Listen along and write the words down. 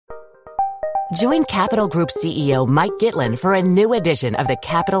Join Capital Group CEO Mike Gitlin for a new edition of the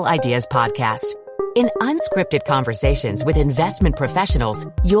Capital Ideas Podcast. In unscripted conversations with investment professionals,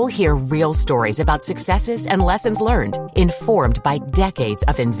 you'll hear real stories about successes and lessons learned, informed by decades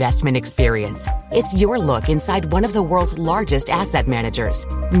of investment experience. It's your look inside one of the world's largest asset managers.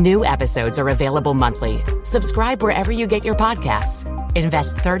 New episodes are available monthly. Subscribe wherever you get your podcasts.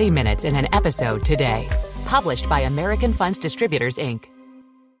 Invest 30 minutes in an episode today. Published by American Funds Distributors, Inc.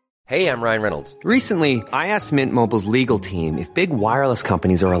 Hey, I'm Ryan Reynolds. Recently, I asked Mint Mobile's legal team if big wireless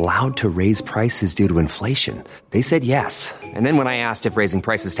companies are allowed to raise prices due to inflation. They said yes. And then when I asked if raising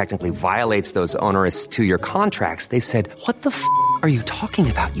prices technically violates those onerous two-year contracts, they said, "What the f*** are you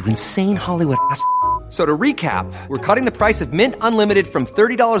talking about, you insane Hollywood ass?" So to recap, we're cutting the price of Mint Unlimited from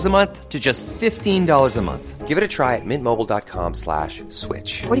 $30 a month to just $15 a month. Give it a try at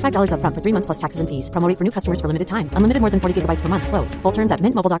mintmobile.com/switch. $45 up front for 3 months plus taxes and fees. Promo rate for new customers for limited time. Unlimited more than 40 gigabytes per month. Slows full terms at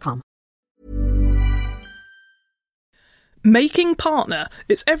mintmobile.com. Making partner.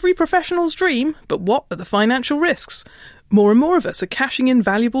 It's every professional's dream, but what are the financial risks? More and more of us are cashing in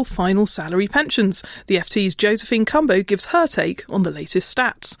valuable final salary pensions. The FT's Josephine Cumbo gives her take on the latest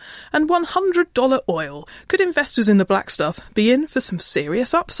stats. And $100 oil. Could investors in the black stuff be in for some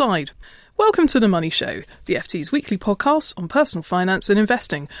serious upside? Welcome to The Money Show, the FT's weekly podcast on personal finance and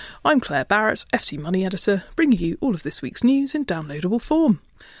investing. I'm Claire Barrett, FT Money Editor, bringing you all of this week's news in downloadable form.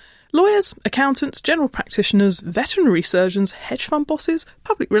 Lawyers, accountants, general practitioners, veterinary surgeons, hedge fund bosses,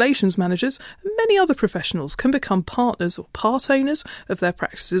 public relations managers, and many other professionals can become partners or part owners of their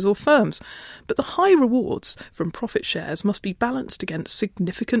practices or firms. But the high rewards from profit shares must be balanced against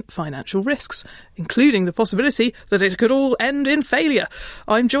significant financial risks, including the possibility that it could all end in failure.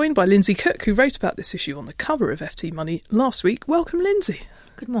 I'm joined by Lindsay Cook, who wrote about this issue on the cover of FT Money last week. Welcome, Lindsay.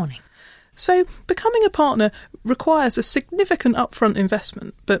 Good morning. So, becoming a partner requires a significant upfront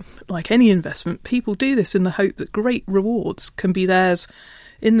investment, but like any investment, people do this in the hope that great rewards can be theirs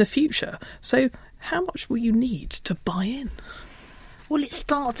in the future. So, how much will you need to buy in? Well, it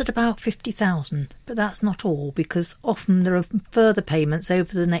starts at about 50,000, but that's not all, because often there are further payments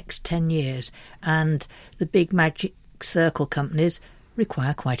over the next 10 years, and the big magic circle companies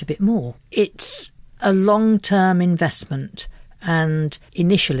require quite a bit more. It's a long-term investment, and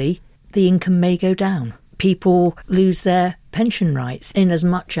initially the income may go down. People lose their pension rights in as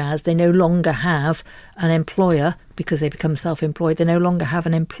much as they no longer have an employer, because they become self-employed, they no longer have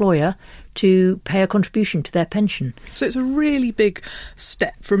an employer to pay a contribution to their pension. So it's a really big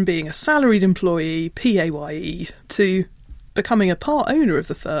step from being a salaried employee, PAYE, to becoming a part owner of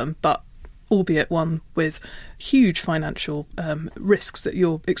the firm, but albeit one with huge financial risks that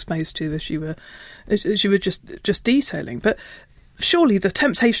you're exposed to, as you were just detailing. But surely the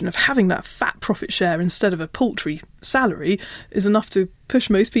temptation of having that fat profit share instead of a paltry salary is enough to push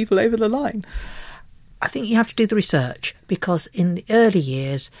most people over the line. I think you have to do the research, because in the early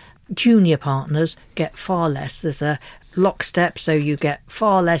years, junior partners get far less. There's a lockstep, so you get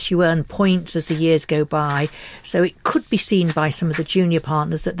far less. You earn points as the years go by. So it could be seen by some of the junior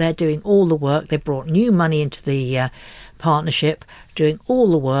partners that they're doing all the work. They brought new money into the partnership, doing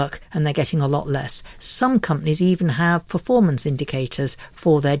all the work, and they're getting a lot less. Some companies even have performance indicators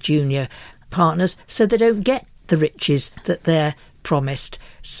for their junior partners, so they don't get the riches that they're promised.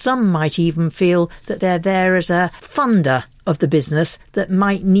 Some might even feel that they're there as a funder of the business that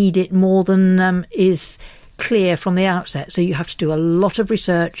might need it more than is clear from the outset. So you have to do a lot of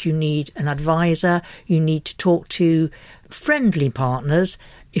research. You need an advisor. You need to talk to friendly partners.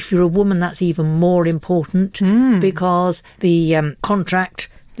 If you're a woman, that's even more important, because the contract,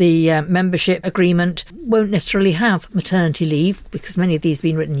 the membership agreement won't necessarily have maternity leave, because many of these have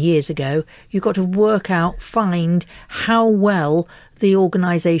been written years ago. You've got to work out, find how well the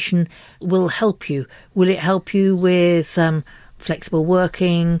organisation will help you. Will it help you with flexible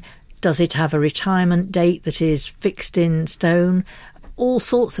working? Does it have a retirement date that is fixed in stone? All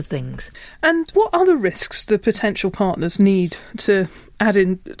sorts of things. And what other risks do potential partners need to add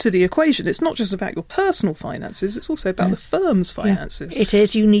in to the equation? It's not just about your personal finances, it's also about the firm's finances. It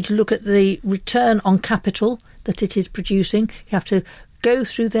is. You need to look at the return on capital that it is producing. You have to go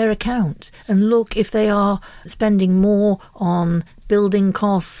through their accounts and look if they are spending more on building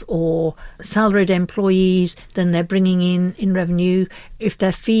costs or salaried employees than they're bringing in revenue, if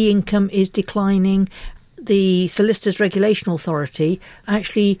their fee income is declining. The Solicitors Regulation Authority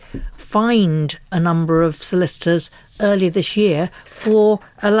actually fined a number of solicitors earlier this year for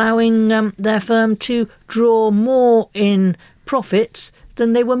allowing their firm to draw more in profits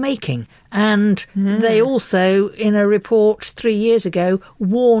than they were making. And they also, in a report 3 years ago,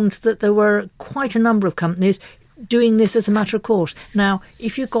 warned that there were quite a number of companies doing this as a matter of course. Now,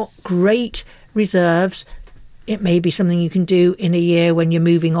 if you've got great reserves. It may be something you can do in a year when you're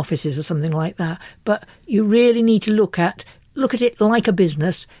moving offices or something like that. But you really need to look at it like a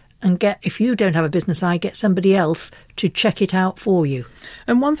business and if you don't have a business eye, get somebody else to check it out for you.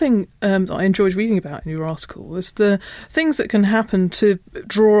 And one thing that I enjoyed reading about in your article was the things that can happen to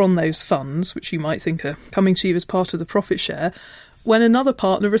draw on those funds, which you might think are coming to you as part of the profit share, when another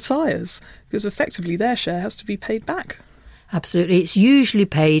partner retires, because effectively their share has to be paid back. Absolutely. It's usually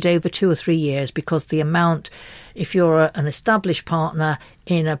paid over 2 or 3 years because the amount, if you're an established partner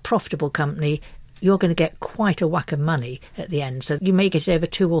in a profitable company, you're going to get quite a whack of money at the end. So you may get it over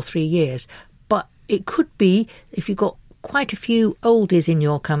 2 or 3 years. But it could be, if you've got quite a few oldies in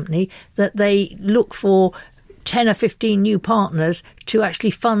your company, that they look for 10 or 15 new partners to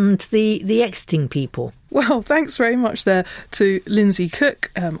actually fund the exiting people. Well, thanks very much there to Lindsay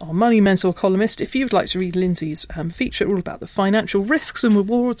Cook, our Money Mentor columnist. If you'd like to read Lindsay's feature all about the financial risks and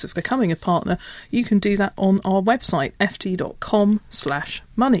rewards of becoming a partner, you can do that on our website, ft.com/money.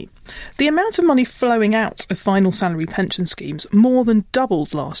 The amount of money flowing out of final salary pension schemes more than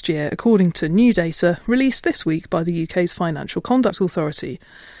doubled last year, according to new data released this week by the UK's Financial Conduct Authority.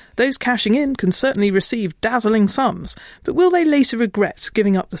 Those cashing in can certainly receive dazzling sums, but will they later regret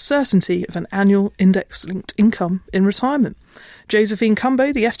giving up the certainty of an annual index-linked income in retirement? Josephine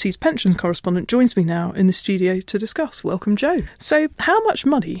Cumbo, the FT's pensions correspondent, joins me now in the studio to discuss. Welcome, Jo. So, how much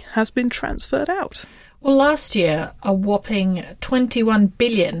money has been transferred out? Well, last year, a whopping 21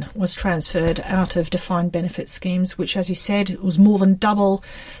 billion was transferred out of defined benefit schemes, which, as you said, was more than double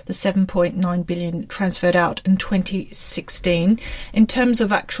the 7.9 billion transferred out in 2016. In terms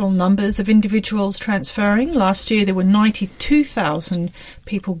of actual numbers of individuals transferring, last year there were 92,000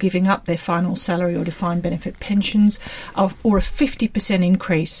 people giving up their final salary or defined benefit pensions, or a 50%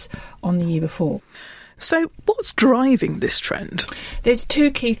 increase on the year before. So what's driving this trend? There's 2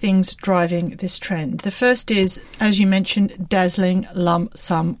 key things driving this trend. The first is, as you mentioned, dazzling lump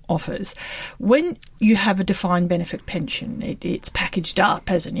sum offers. When you have a defined benefit pension, it's packaged up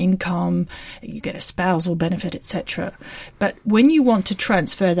as an income, you get a spousal benefit, etc. But when you want to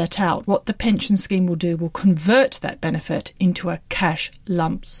transfer that out, what the pension scheme will do will convert that benefit into a cash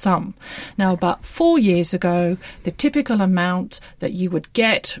lump sum. Now, about 4 years ago, the typical amount that you would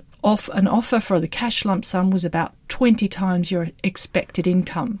get off an offer for the cash lump sum was about 20 times your expected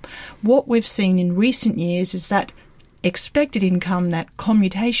income. What we've seen in recent years is that expected income, that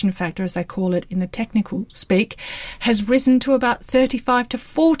commutation factor, as they call it in the technical speak, has risen to about 35 to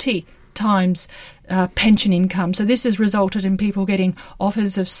 40 times pension income. So this has resulted in people getting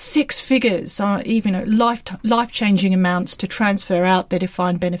offers of 6 figures, even life-changing amounts to transfer out their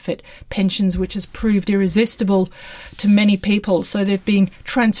defined benefit pensions, which has proved irresistible to many people. So they've been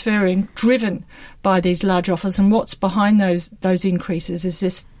transferring, driven by these large offers. And what's behind those increases is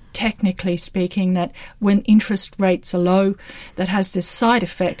this, technically speaking, that when interest rates are low, that has this side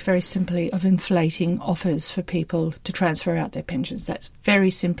effect, very simply, of inflating offers for people to transfer out their pensions. That's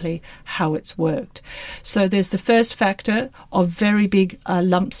very simply how it's worked. So there's the first factor of very big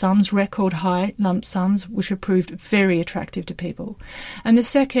lump sums, record high lump sums, which have proved very attractive to people. And the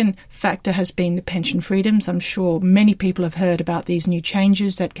second factor has been the pension freedoms. I'm sure many people have heard about these new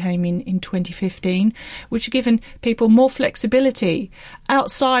changes that came in 2015, which have given people more flexibility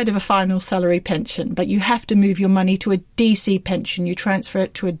outside of a final salary pension, but you have to move your money to a DC pension. You transfer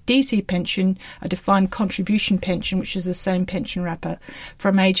it to a DC pension, a defined contribution pension, which is the same pension wrapper.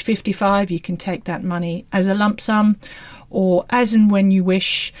 From age 55, you can take that money as a lump sum or as and when you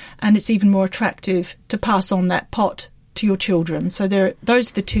wish, and it's even more attractive to pass on that pot to your children. So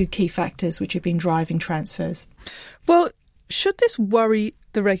those are the 2 key factors which have been driving transfers. Well, should this worry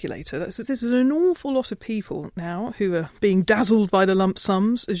the regulator? This is an awful lot of people now who are being dazzled by the lump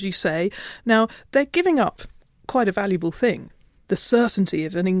sums, as you say. Now, they're giving up quite a valuable thing, the certainty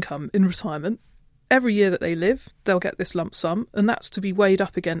of an income in retirement. Every year that they live, they'll get this lump sum, and that's to be weighed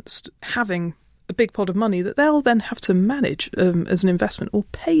up against having a big pot of money that they'll then have to manage as an investment or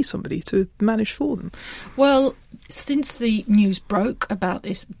pay somebody to manage for them. Well, since the news broke about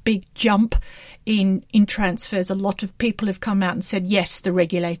this big jump in transfers, a lot of people have come out and said, yes, the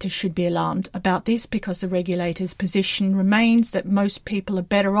regulator should be alarmed about this, because the regulator's position remains that most people are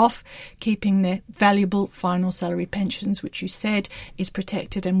better off keeping their valuable final salary pensions, which you said is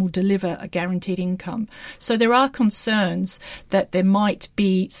protected and will deliver a guaranteed income. So there are concerns that there might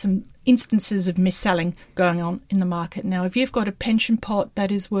be some instances of mis-selling going on in the market. Now, if you've got a pension pot that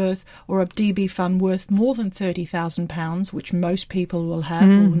is worth, or a DB fund worth more than £30,000, which most people will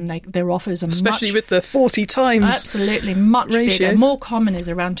have, their offers are especially with the 40 times absolutely much ratio. Bigger. More common is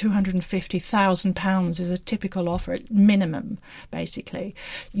around £250,000 is a typical offer at minimum, basically.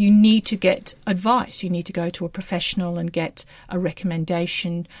 You need to get advice. You need to go to a professional and get a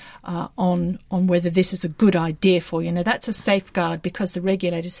recommendation on whether this is a good idea for you. Now, that's a safeguard because the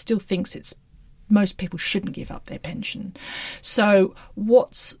regulator still thinks most people shouldn't give up their pension. So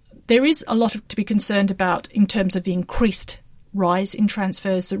there is a lot to be concerned about in terms of the increased rise in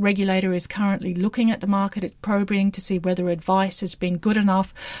transfers. The regulator is currently looking at the market, it's probing to see whether advice has been good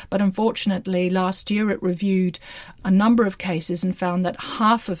enough. But unfortunately, last year it reviewed a number of cases and found that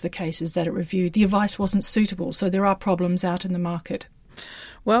half of the cases that it reviewed, the advice wasn't suitable. So there are problems out in the market.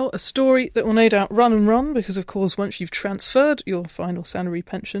 Well, a story that will no doubt run and run because, of course, once you've transferred your final salary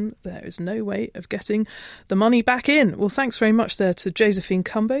pension, there is no way of getting the money back in. Well, thanks very much there to Josephine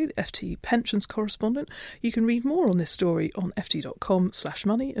Cumbo, the FT Pensions correspondent. You can read more on this story on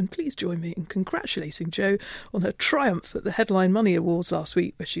ft.com/money, and please join me in congratulating Jo on her triumph at the Headline Money Awards last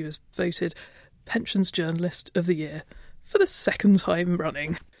week, where she was voted Pensions Journalist of the Year for the second time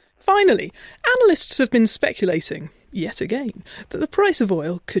running. Finally, analysts have been speculating, yet again, that the price of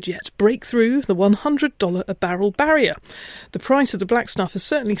oil could yet break through the $100 a barrel barrier. The price of the black stuff has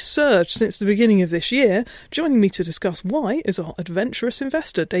certainly surged since the beginning of this year. Joining me to discuss why is our adventurous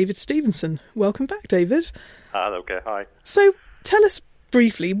investor, David Stevenson. Welcome back, David. Hello, okay, hi. So, tell us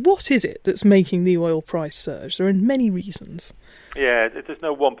briefly, what is it that's making the oil price surge? There are many reasons. Yeah, there's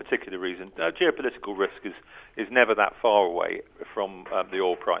no one particular reason. Geopolitical risk is never that far away from the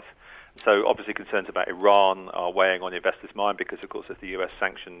oil price. So obviously concerns about Iran are weighing on the investor's mind because, of course, if the US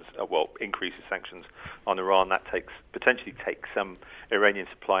sanctions, increases sanctions on Iran, that potentially takes some Iranian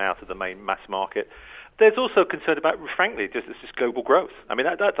supply out of the main mass market. There's also concern about, frankly, just global growth. I mean,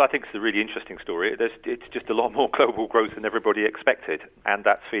 that I think is the really interesting story. It's just a lot more global growth than everybody expected, and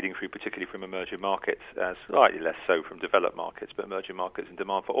that's feeding through particularly from emerging markets, slightly less so from developed markets, but emerging markets and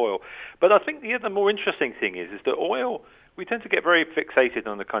demand for oil. But I think the other more interesting thing is that oil, we tend to get very fixated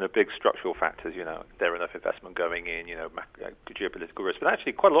on the kind of big structural factors, there enough investment going in, geopolitical risk. But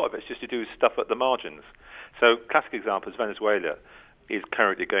actually quite a lot of it's just to do with stuff at the margins. So classic example is Venezuela is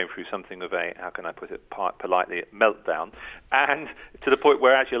currently going through something of a, how can I put it politely, meltdown, and to the point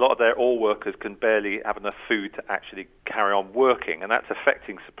where actually a lot of their oil workers can barely have enough food to actually carry on working, and that's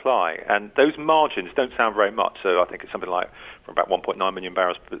affecting supply. And those margins don't sound very much, so I think it's something like from about 1.9 million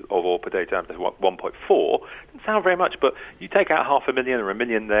barrels of oil per day down to 1.4. Doesn't sound very much, but you take out 500,000 or 1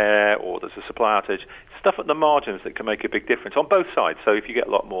 million there, or there's a supply outage, stuff at the margins that can make a big difference on both sides. So if you get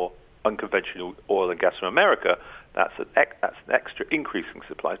a lot more unconventional oil and gas from America, that's an extra increase in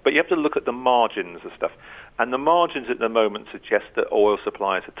supplies. But you have to look at the margins of stuff. And the margins at the moment suggest that oil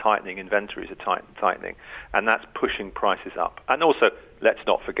supplies are tightening, inventories are tightening, and that's pushing prices up. And also, let's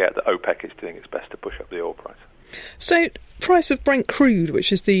not forget that OPEC is doing its best to push up the oil price. So, price of Brent crude,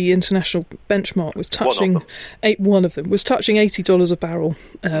 which is the international benchmark, was touching one of them was touching $80 a barrel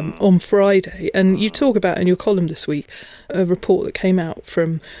on Friday. And you talk about in your column this week a report that came out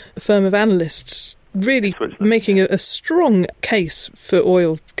from a firm of analysts really making a strong case for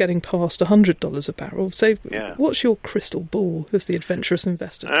oil getting past $100 a barrel. So what's your crystal ball as the adventurous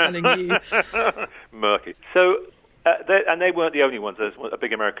investor telling you? Murky. So, and they weren't the only ones. There's a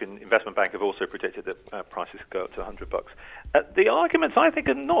big American investment bank have also predicted that prices go up to $100. The arguments, I think,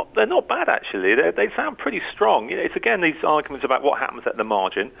 they're not bad, actually. They sound pretty strong. It's, again, these arguments about what happens at the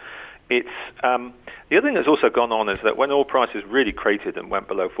margin. It's the other thing that's also gone on is that when oil prices really cratered and went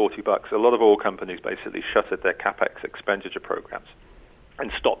below $40, a lot of oil companies basically shuttered their capex expenditure programs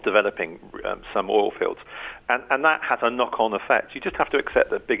and stopped developing some oil fields. And that has a knock-on effect. You just have to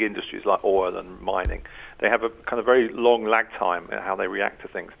accept that big industries like oil and mining, they have a kind of very long lag time in how they react to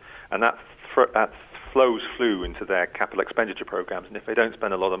things. And that flows through into their capital expenditure programs, and if they don't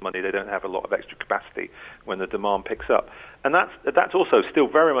spend a lot of money, they don't have a lot of extra capacity when the demand picks up. And that's also still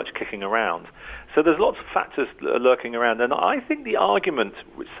very much kicking around. So there's lots of factors that are lurking around, and I think the argument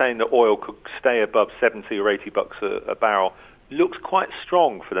saying that oil could stay above $70 or $80 a barrel looks quite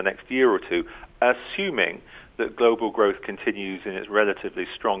strong for the next year or two, assuming that global growth continues in its relatively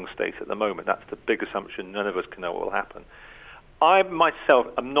strong state at the moment. That's the big assumption. None of us can know what will happen. I myself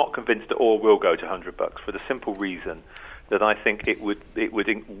am not convinced that oil will go to $100 for the simple reason that I think it would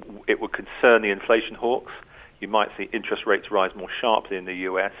concern the inflation hawks. You might see interest rates rise more sharply in the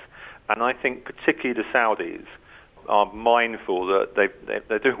US, and I think particularly the Saudis are mindful that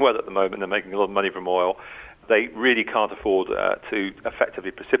they're doing well at the moment. They're making a lot of money from oil, they really can't afford to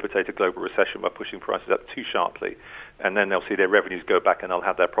effectively precipitate a global recession by pushing prices up too sharply, and then they'll see their revenues go back and they'll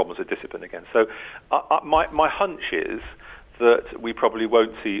have their problems of discipline again. So my hunch is that we probably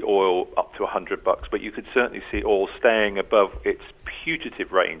won't see oil up to $100, but you could certainly see oil staying above its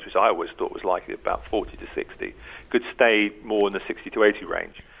putative range, which I always thought was likely about 40 to 60, could stay more in the 60 to 80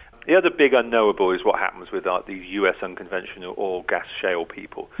 range. The other big unknowable is what happens with these U.S. unconventional oil, gas, shale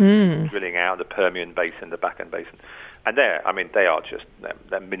people drilling out the Permian Basin, the Bakken Basin. And they are just,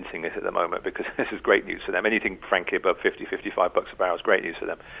 they're mincing it at the moment because this is great news for them. Anything, frankly, above $50, $55 a barrel is great news for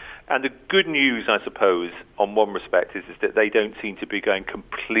them. And the good news, I suppose, on one respect, is that they don't seem to be going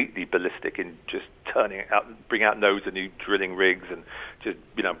completely ballistic in just turning out, bring out loads of new drilling rigs and just,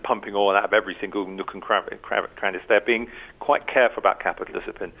 pumping oil out of every single nook and cranny. They're being quite careful about capital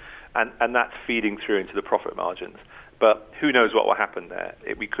discipline, and that's feeding through into the profit margins. But who knows what will happen there?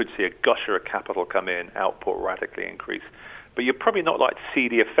 We could see a gusher of capital come in, output radically increase. But you're probably not likely to see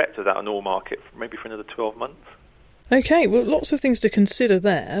the effect of that on oil market maybe for another 12 months. Okay, well, lots of things to consider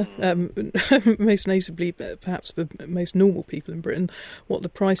there. Most notably, perhaps for most normal people in Britain, what the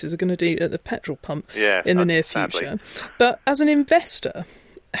prices are going to do at the petrol pump in the near future. But as an investor,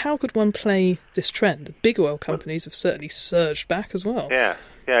 how could one play this trend? The big oil companies have certainly surged back as well. Yeah,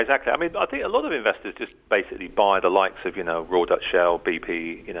 exactly. I think a lot of investors just basically buy the likes of, Royal Dutch Shell,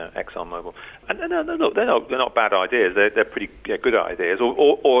 BP, ExxonMobil. And look, they're not bad ideas. They're pretty good ideas.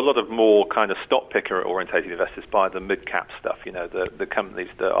 Or a lot of more kind of stock picker orientated investors buy the mid-cap stuff, the companies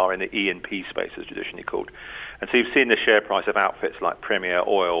that are in the E&P space, as traditionally called. And so you've seen the share price of outfits like Premier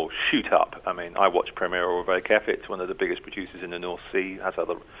Oil shoot up. I watch Premier Oil very carefully. It's one of the biggest producers in the North Sea, has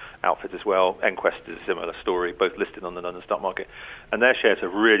other outfits as well. EnQuest is a similar story, both listed on the London stock market. And their shares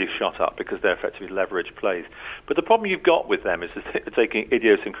have really shot up because they're effectively leveraged plays. But the problem you've got with them is that they're taking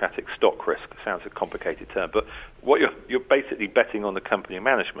idiosyncratic stock risk. It sounds a complicated term, but what you're basically betting on the company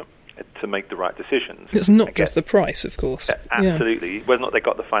management to make the right decisions. It's not just the price, of course. Absolutely. Yeah. Whether or not they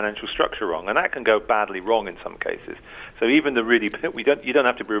got the financial structure wrong, and that can go badly wrong in some cases. So even the really, you don't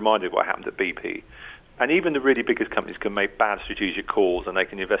have to be reminded of what happened at BP. And even the really biggest companies can make bad strategic calls, and they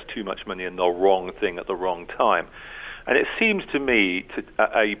can invest too much money in the wrong thing at the wrong time. And it seems to me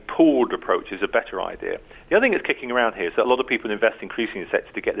a pooled approach is a better idea. The other thing that's kicking around here is that a lot of people invest increasingly in the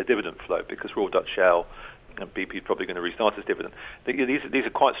sector to get the dividend flow, because Royal Dutch Shell and BP is probably going to restart its dividend. These are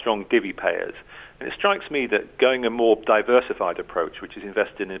quite strong divvy payers. And it strikes me that going a more diversified approach, which is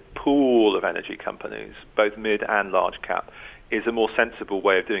invested in a pool of energy companies, both mid and large cap, is a more sensible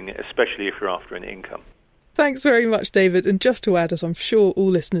way of doing it, especially if you're after an income. Thanks very much, David. And just to add, as I'm sure all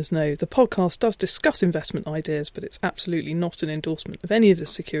listeners know, the podcast does discuss investment ideas, but it's absolutely not an endorsement of any of the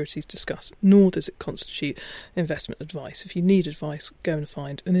securities discussed, nor does it constitute investment advice. If you need advice, go and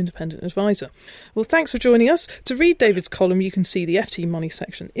find an independent advisor. Well, thanks for joining us. To read David's column, you can see the FT Money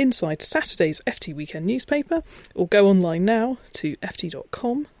section inside Saturday's FT Weekend newspaper, or go online now to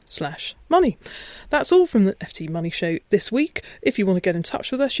ft.com/money. That's all from the FT Money Show this week. If you want to get in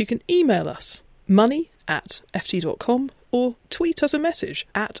touch with us, you can email us money@ft.com or tweet us a message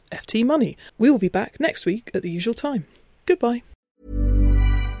 @ftmoney. We will be back next week at the usual time. Goodbye.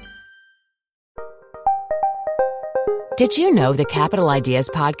 Did you know the Capital Ideas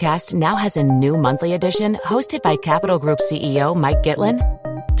podcast now has a new monthly edition hosted by Capital Group CEO Mike Gitlin?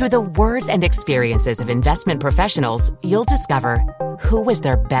 Through the words and experiences of investment professionals, you'll discover who was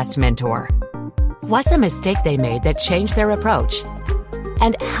their best mentor, what's a mistake they made that changed their approach,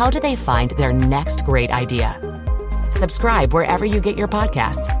 and how do they find their next great idea? Subscribe wherever you get your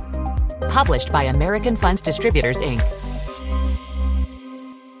podcasts. Published by American Funds Distributors, Inc.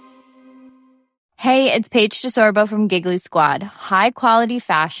 Hey, it's Paige DeSorbo from Giggly Squad. High quality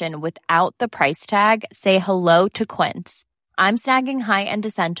fashion without the price tag. Say hello to Quince. I'm snagging high-end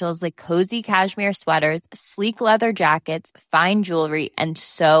essentials like cozy cashmere sweaters, sleek leather jackets, fine jewelry, and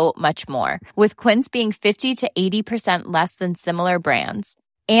so much more. With Quince being 50 to 80% less than similar brands.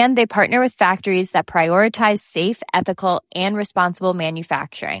 And they partner with factories that prioritize safe, ethical, and responsible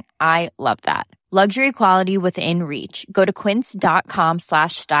manufacturing. I love that. Luxury quality within reach. Go to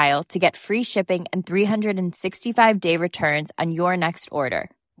quince.com/style to get free shipping and 365-day returns on your next order.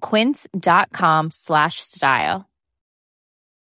 Quince.com/style.